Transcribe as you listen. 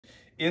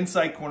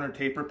inside corner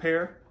tape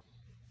repair.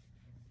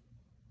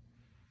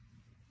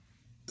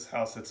 This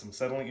house had some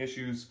settling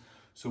issues,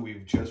 so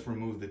we've just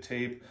removed the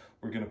tape.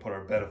 We're gonna put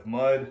our bed of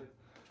mud,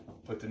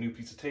 put the new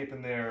piece of tape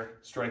in there,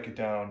 strike it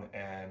down,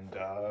 and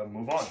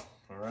move on.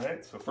 All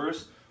right, so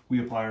first we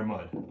apply our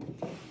mud.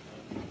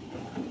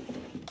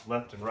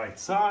 Left and right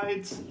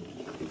sides.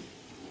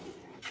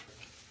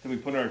 Then we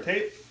put our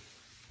tape.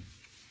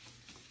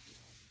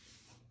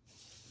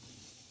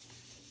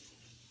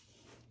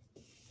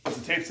 Once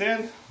the tape's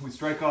in, we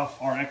strike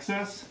off our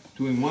excess,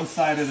 doing one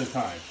side at a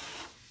time.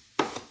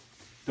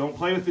 Don't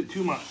play with it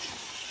too much.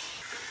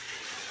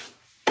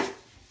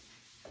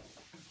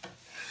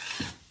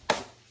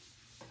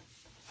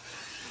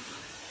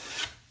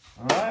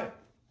 All right,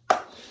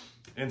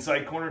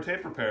 inside corner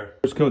tape repair.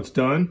 First coat's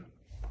done.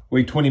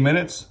 Wait 20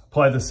 minutes,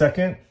 apply the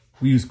second.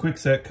 We use quick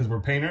set because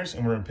we're painters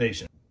and we're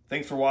impatient.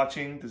 Thanks for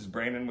watching. This is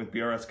Brandon with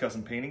BRS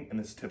Custom Painting, and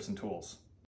this is Tips and Tools.